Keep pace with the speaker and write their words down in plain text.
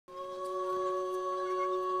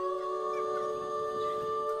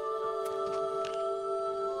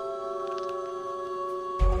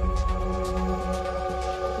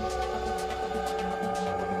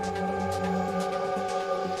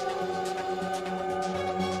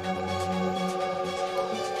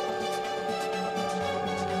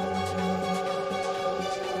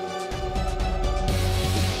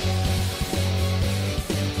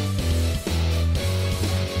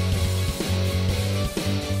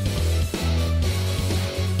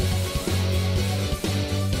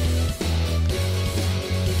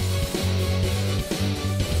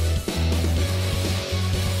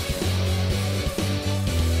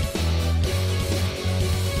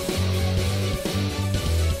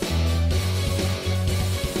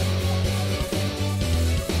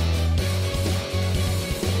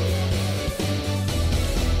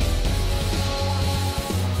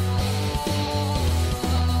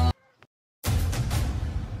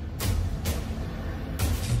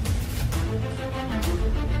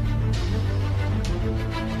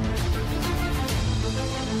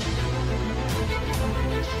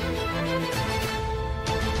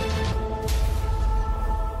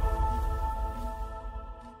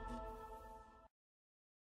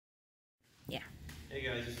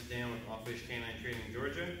Leash K9 Training,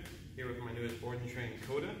 Georgia. Here with my newest board and train,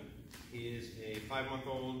 Koda. He is a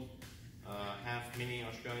 5-month-old, half mini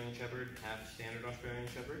Australian Shepherd, half standard Australian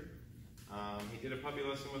Shepherd. He did a puppy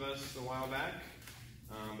lesson with us a while back,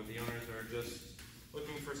 but the owners are just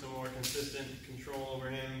looking for some more consistent control over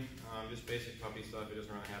him. Just basic puppy stuff. He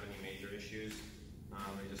doesn't really have any major issues.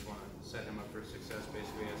 They just want to set him up for success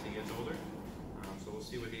basically as he gets older. So we'll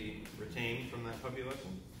see what he retained from that puppy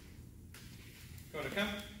lesson. Koda, come.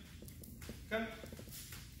 Come.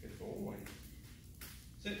 Good boy.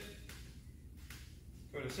 Sit.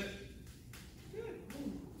 Koda, sit. Good.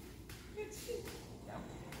 Good. Sit. Down.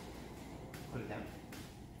 Put it down.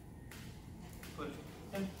 Put it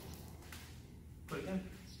down. Put it down.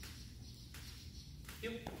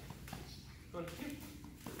 Heel. Koda, heel.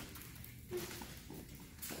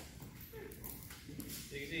 You can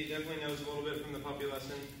see he definitely knows a little bit from the puppy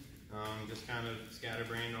lesson. Just kind of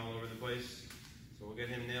scatterbrained all over the place. So we'll get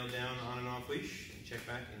him nailed down on and off leash and check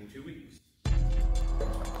back in 2 weeks.